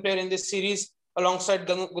important player in this series alongside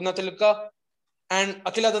Gunatilaka. And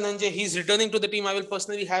Akila Dhananjay, he's returning to the team. I will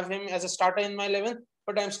personally have him as a starter in my 11,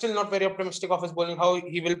 but I'm still not very optimistic of his bowling, how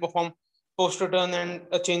he will perform post-return and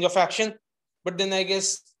a change of action. But then I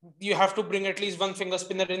guess you have to bring at least one finger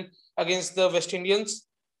spinner in against the West Indians,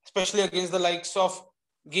 especially against the likes of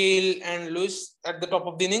Gale and Lewis at the top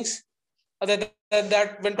of the innings. Other than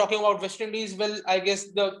that, when talking about West Indies, well, I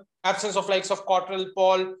guess the absence of likes of Cottrell,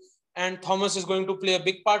 Paul, and Thomas is going to play a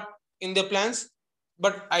big part in their plans.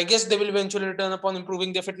 But I guess they will eventually return upon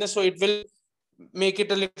improving their fitness, so it will make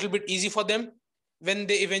it a little bit easy for them. When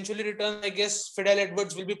they eventually return, I guess Fidel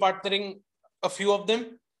Edwards will be partnering a few of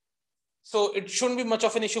them. So it shouldn't be much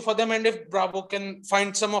of an issue for them. And if Bravo can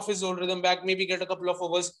find some of his old rhythm back, maybe get a couple of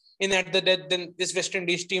overs in at the death, then this West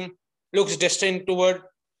Indies team looks destined toward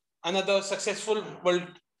another successful World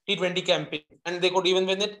T20 campaign. And they could even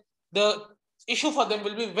win it. The issue for them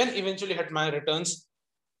will be when eventually Hetmyer returns.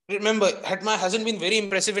 Remember, Hetmyer hasn't been very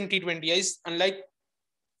impressive in T20Is, unlike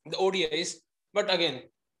the ODIs. But again,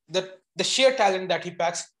 the sheer talent that he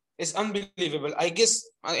packs is unbelievable. I guess,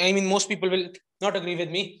 I mean, most people will not agree with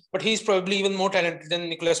me, but he's probably even more talented than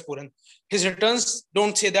Nicholas Puran. His returns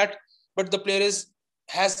don't say that, but the player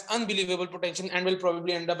has unbelievable potential and will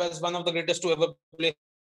probably end up as one of the greatest to ever play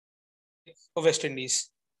for West Indies.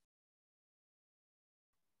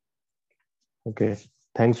 Okay,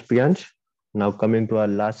 thanks, Priyansh. Now coming to our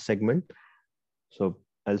last segment. So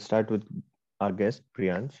I'll start with our guest,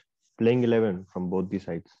 Priyansh, playing 11 from both the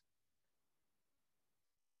sides.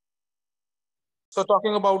 So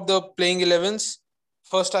talking about the playing 11s,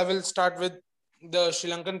 first I will start with the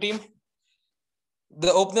Sri Lankan team.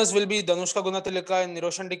 The openers will be Danushka Gunatilaka and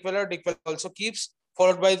Niroshan Dickwella. Dickwella also keeps,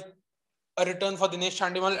 followed by a return for Dinesh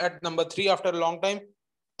Chandimal at number 3 after a long time.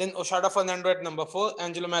 Then Oshada Fernando at number 4.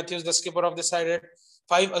 Angelo Matthews, the skipper of the side, at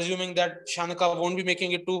 5, assuming that Shanaka won't be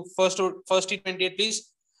making it to first T20 at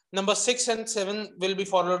least. Number 6 and 7 will be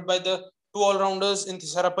followed by the two all-rounders in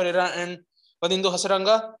Thisara Pereira and Vanindu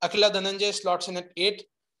Hasaranga. Akila Dhananjay slots in at 8.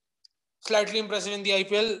 Slightly impressive in the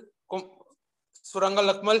IPL. Suranga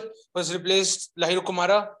Lakmal was replaced. Lahiru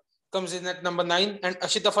Kumara comes in at number 9. And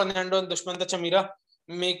Ashita Fernando and Dushmanta Chamira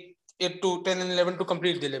make it to 10 and 11 to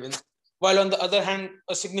complete the 11. While on the other hand,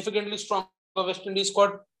 a significantly stronger West Indies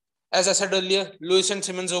squad, as I said earlier, Lewis and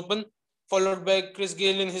Simmons open, followed by Chris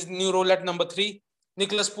Gale in his new role at number 3.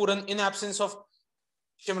 Nicholas Puran in absence of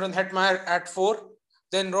Shimran Hetmyer at 4.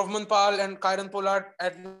 Then Rovman Pal and Kyron Pollard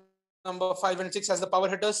at number 5 and 6 as the power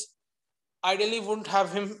hitters. Ideally, wouldn't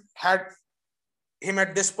have had him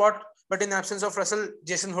at this spot, but in absence of Russell,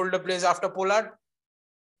 Jason Holder plays after Pollard.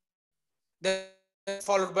 Then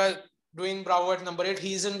followed by Dwayne Bravo at number 8.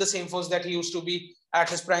 He isn't the same force that he used to be at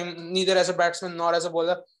his prime, neither as a batsman nor as a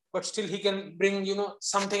bowler, but still he can bring,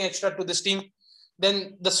 something extra to this team.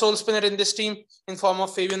 Then the sole spinner in this team in form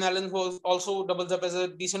of Fabian Allen, who also doubles up as a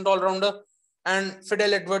decent all-rounder, and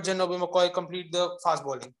Fidel Edwards and Obi McCoy complete the fast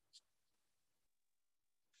bowling.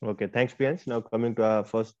 Okay, thanks, Priyansh. Now coming to our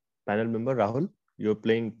first panel member, Rahul. You're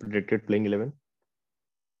predicted playing 11.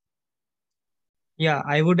 Yeah,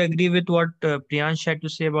 I would agree with what Priyansh had to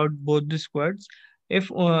say about both the squads.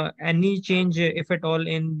 If any change, if at all,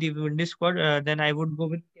 in the Windy squad, then I would go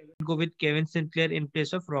with Kevin Sinclair in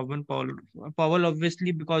place of Robin Powell. Powell,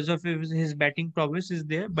 obviously, because of his batting prowess, is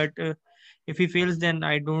there, but if he fails, then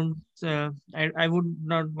I don't. I would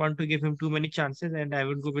not want to give him too many chances, and I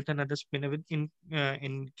would go with another spinner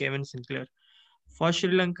in Kevin Sinclair. For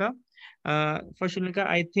Sri Lanka,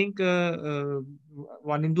 I think Wanindu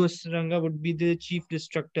Asranga would be the chief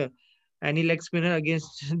destructor. any leg spinner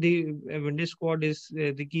against the Windies squad is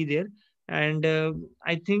the key there. And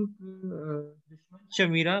I think Dushman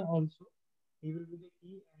Shamira also he will be the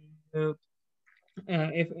key.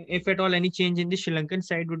 And if at all any change in the Sri Lankan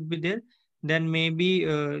side would be there, then maybe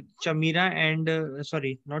Chamira and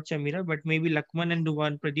sorry, not Chamira, but maybe Lakman and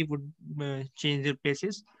Duvan Pradeep would change their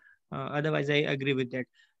places. Otherwise, I agree with that.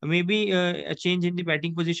 Maybe a change in the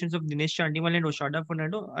batting positions of Dinesh Chandimal and Oshada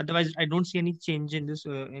Fernando. Otherwise, I don't see any change in this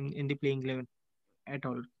in the playing 11 at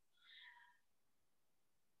all.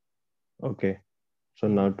 Okay. So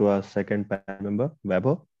now to our second panel member,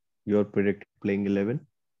 Vaibhav, your predicted playing 11.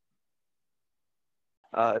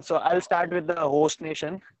 So I'll start with the host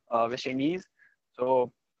nation, West Indies.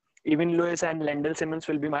 So Evan Lewis and Lendl Simmons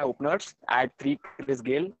will be my openers. At three, Chris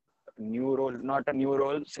Gale, new role, not a new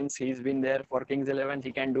role since he's been there for Kings 11.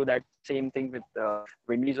 He can do that same thing with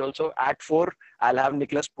Windies also. At four, I'll have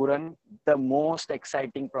Nicholas Puran, the most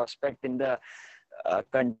exciting prospect in the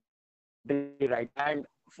country right now. And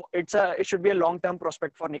it should be a long-term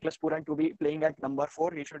prospect for Nicholas Puran to be playing at number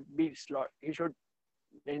four. He should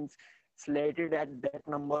been slated at that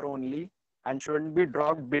number only and shouldn't be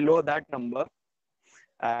dropped below that number.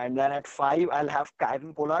 And then at five, I'll have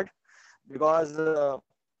Kyron Pollard because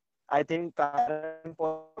I think Kyron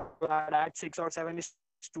Pollard at 6 or 7 is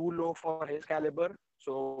too low for his caliber.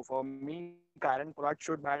 So for me, Kyron Pollard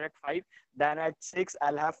should bat at five. Then at six,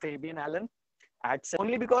 I'll have Fabian Allen. At seven,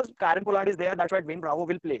 only because Kyron Pollard is there, that's why Dwayne Bravo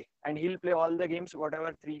will play. And he'll play all the games,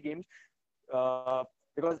 whatever three games.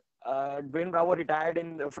 Because Dwayne Bravo retired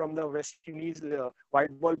from the West Indies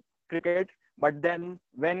white ball cricket. But then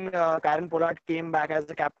when Kyron Pollard came back as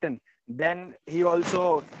a captain, then he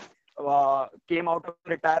also came out of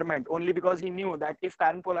retirement only because he knew that if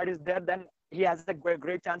Kyron Pollard is there, then he has a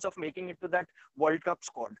great chance of making it to that World Cup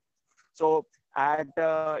squad. So at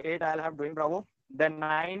eight, I'll have Dwayne Bravo. Then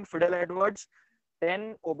nine, Fidel Edwards.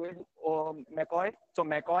 10, Obed McCoy. So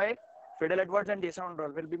McCoy, Fidel Edwards, and Jason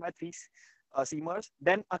Underall will be my three seamers.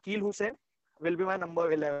 Then Akil Hussain will be my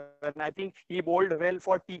number 11. I think he bowled well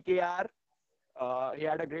for TKR. He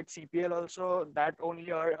had a great CPL also. That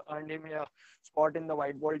only earned him a spot in the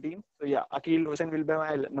white ball team. So yeah, Akil Hussain will be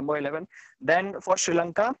my number 11. Then for Sri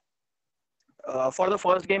Lanka, for the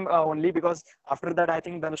first game only because after that I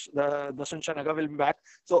think Dasun Shanaga will be back.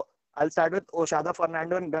 So I'll start with Oshada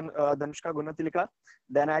Fernando and then Danushka Gunatilaka.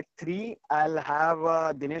 Then at three, I'll have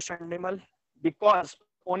Dinesh Chandimal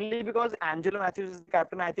only because Angelo Matthews is the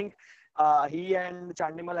captain. I think he and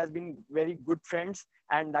Chandimal has been very good friends,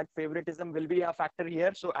 and that favoritism will be a factor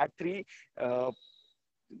here. So at three, Dinesh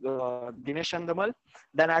Chandimal.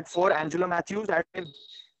 Then at four, Angelo Matthews. At five,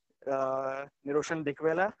 Niroshan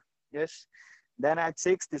Dikwela. Yes. Then at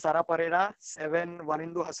six, Tisara Pereira. Seven,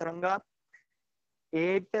 Vanindu Hasaranga.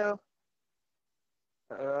 Eight,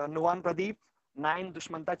 Nuwan Pradeep. Nine,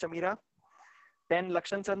 Dushmanta Chamira. 10,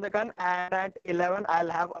 Lakshan Sandakan. And at 11, I'll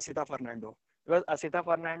have Asita Fernando. Because Asita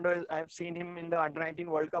Fernando, I've seen him in the Under-19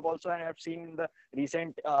 World Cup also, and I've seen in the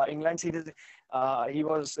recent England series, he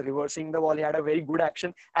was reversing the ball. He had a very good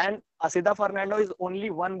action. And Asita Fernando is only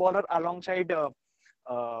one bowler alongside uh,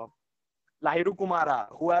 Lahiru Kumara,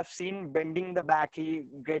 who I've seen bending the back, he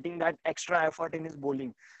getting that extra effort in his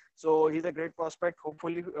bowling. So he's a great prospect.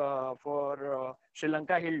 Hopefully for Sri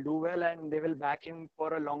Lanka, he'll do well and they will back him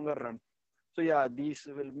for a longer run. So yeah, these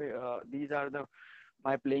are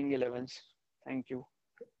my playing 11s. Thank you.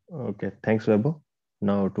 Okay, thanks, Vaibhav.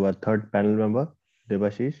 Now to our third panel member,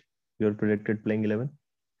 Debashish, your predicted playing 11.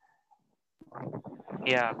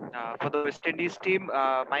 Yeah, for the West Indies team,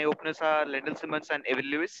 my openers are Lendl Simmons and Evan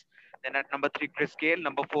Lewis. Then at number three, Chris Gale.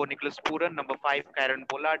 Number four, Nicholas Puran. Number five, Kyron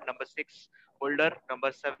Pollard. Number six, Holder.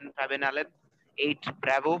 Number seven, Fabian Allen. Eight,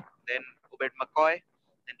 Bravo. Then Obed McCoy.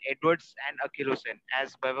 Then Edwards and Akil Hussain.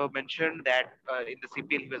 As Vaibhav mentioned that in the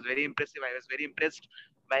CPL he was very impressive. I was very impressed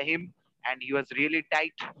by him, and he was really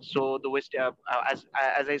tight. So the as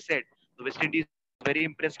I said, the West Indies was very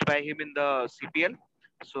impressed by him in the CPL.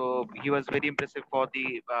 So he was very impressive for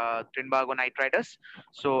the Trinbago Knight Riders.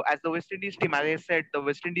 So as the West Indies team, as I said, the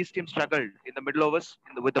West Indies team struggled in the middle overs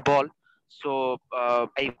with the ball. So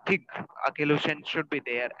I think Akil Hussain should be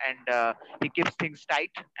there, and he keeps things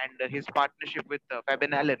tight. And his partnership with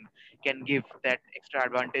Fabian Allen can give that extra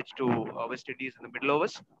advantage to West Indies in the middle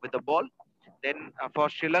overs with the ball. Then for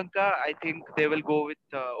Sri Lanka, I think they will go with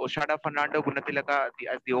Oshada Fernando Gunatilaka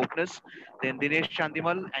as the openers. Then Dinesh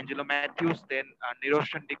Chandimal, Angelo Matthews, then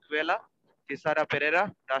Niroshan Dikwela, Tisara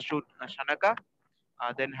Pereira, Dashu Shanaka,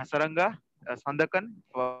 then Hasaranga, Sandakan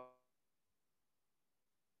for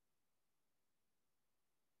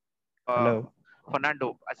Hello.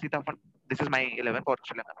 Fernando, Asita. This is my 11 for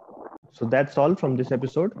Sri Lanka. So that's all from this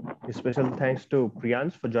episode. A special thanks to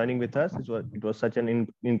Priyansh for joining with us. It was such an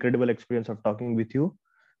incredible experience of talking with you.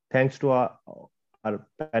 Thanks to our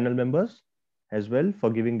panel members as well for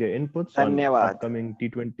giving their inputs on Dhanyavad. upcoming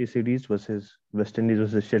T20 series versus West Indies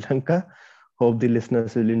versus Sri Lanka. Hope the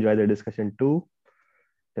listeners will enjoy the discussion too.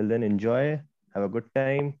 Till then, enjoy. Have a good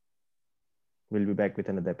time. We'll be back with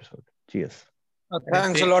another episode. Cheers.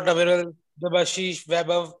 Thanks a lot, Aviral, Debashish,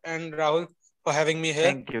 Vaibhav, and Rahul for having me here.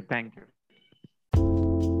 Thank you. Thank you.